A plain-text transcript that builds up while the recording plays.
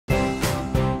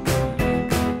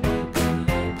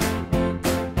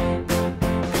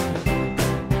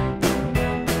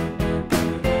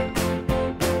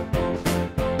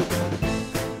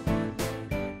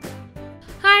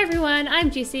everyone,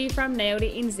 I'm Jessie from Nailed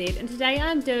It NZ, and today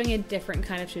I'm doing a different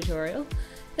kind of tutorial.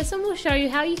 This one will show you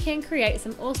how you can create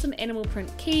some awesome animal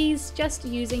print keys just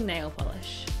using nail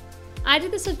polish. I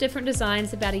did this with different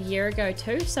designs about a year ago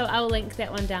too, so I'll link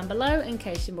that one down below in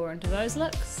case you're more into those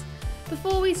looks.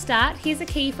 Before we start, here's a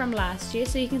key from last year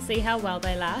so you can see how well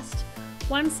they last.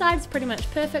 One side's pretty much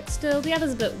perfect still, the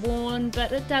other's a bit worn,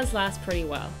 but it does last pretty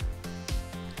well.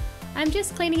 I'm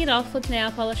just cleaning it off with nail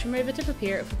polish remover to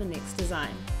prepare it for the next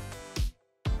design.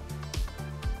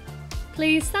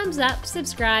 Please thumbs up,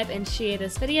 subscribe and share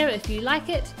this video if you like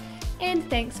it, and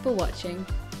thanks for watching.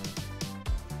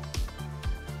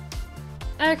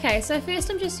 Okay, so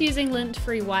first I'm just using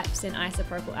lint-free wipes and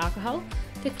isopropyl alcohol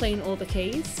to clean all the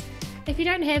keys. If you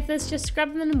don't have this, just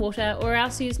scrub them in water or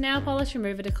else use nail polish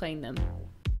remover to clean them.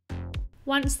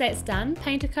 Once that's done,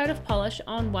 paint a coat of polish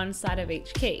on one side of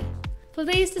each key. For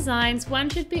these designs, one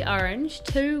should be orange,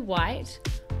 two white,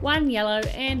 one yellow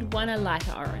and one a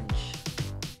lighter orange.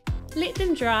 Let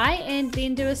them dry and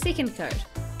then do a second coat,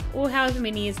 or however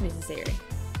many is necessary.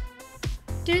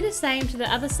 Do the same to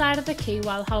the other side of the key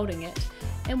while holding it,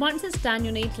 and once it's done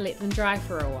you'll need to let them dry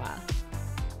for a while.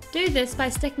 Do this by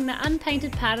sticking the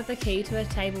unpainted part of the key to a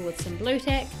table with some blue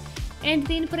tack, and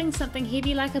then putting something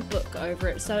heavy like a book over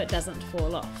it so it doesn't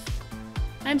fall off.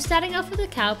 I'm starting off with a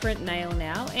cow print nail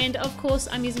now, and of course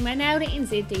I'm using my Nailed It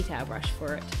NZ detail brush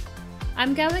for it.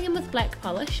 I'm going in with black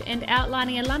polish and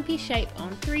outlining a lumpy shape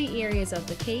on 3 areas of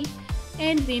the key,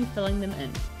 and then filling them in.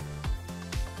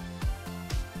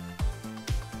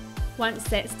 Once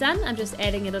that's done, I'm just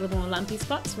adding a little more lumpy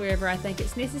spots wherever I think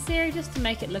it's necessary just to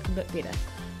make it look a bit better,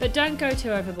 but don't go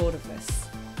too overboard with this.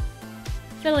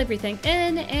 Fill everything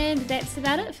in, and that's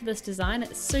about it for this design.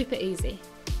 It's super easy.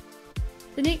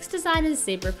 The next design is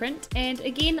zebra print, and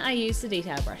again I used the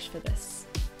detail brush for this.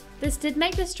 This did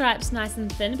make the stripes nice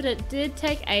and thin, but it did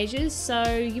take ages, so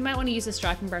you might want to use a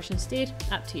striping brush instead,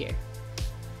 up to you.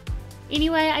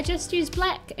 Anyway, I just used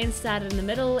black and started in the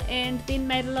middle and then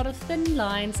made a lot of thin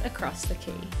lines across the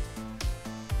key.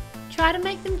 Try to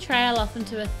make them trail off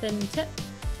into a thin tip,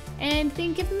 and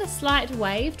then give them a slight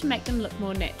wave to make them look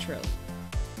more natural.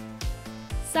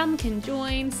 Some can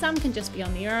join, some can just be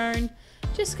on their own.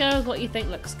 Just go with what you think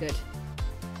looks good.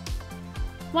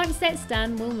 Once that's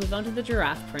done, we'll move on to the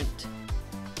giraffe print.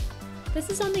 This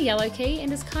is on the yellow key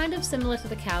and is kind of similar to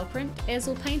the cow print, as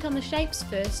we'll paint on the shapes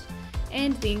first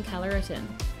and then colour it in.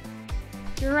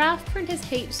 Giraffe print has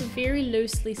heaps of very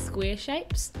loosely square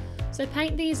shapes, so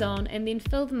paint these on and then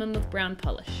fill them in with brown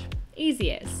polish.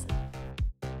 Easy as.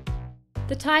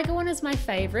 The tiger one is my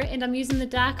favourite, and I'm using the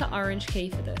darker orange key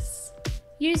for this.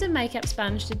 Use a makeup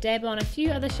sponge to dab on a few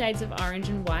other shades of orange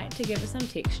and white to give it some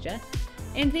texture,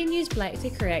 and then use black to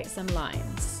create some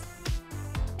lines.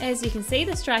 As you can see,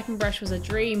 the striping brush was a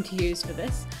dream to use for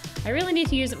this. I really need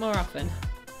to use it more often.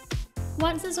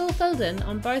 Once it's all filled in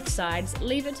on both sides,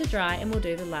 leave it to dry and we'll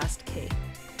do the last key.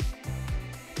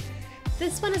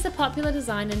 This one is a popular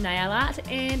design in nail art,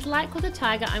 and like with the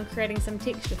tiger, I'm creating some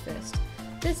texture first,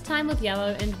 this time with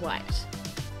yellow and white.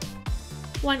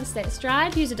 Once that's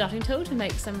dried, use a dotting tool to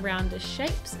make some roundish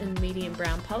shapes in medium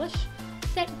brown polish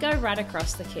that go right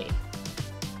across the key.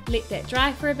 Let that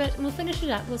dry for a bit and we'll finish it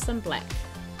up with some black.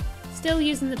 Still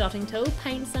using the dotting tool,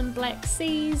 paint some black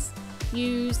C's,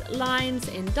 use lines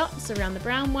and dots around the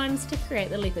brown ones to create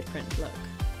the leopard print look.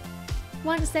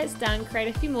 Once that's done,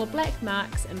 create a few more black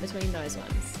marks in between those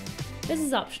ones. This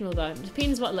is optional though, it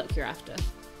depends what look you're after.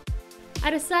 I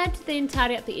decided to then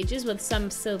tidy up the edges with some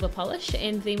silver polish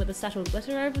and then with a subtle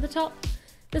glitter over the top.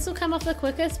 This will come off the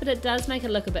quickest, but it does make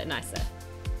it look a bit nicer.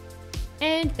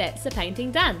 And that's the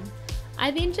painting done. I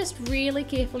then just really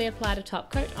carefully applied a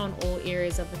top coat on all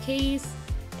areas of the keys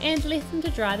and left them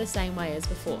to dry the same way as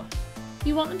before.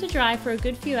 You want them to dry for a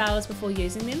good few hours before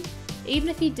using them, even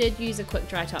if you did use a quick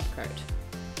dry top coat.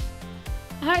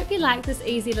 I hope you liked this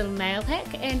easy little nail hack,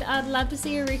 and I'd love to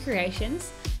see your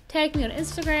recreations. Tag me on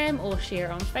Instagram or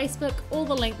share on Facebook, all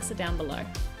the links are down below.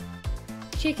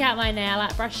 Check out my nail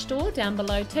art brush store down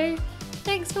below too.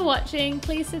 Thanks for watching,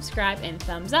 please subscribe and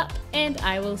thumbs up, and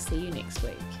I will see you next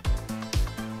week.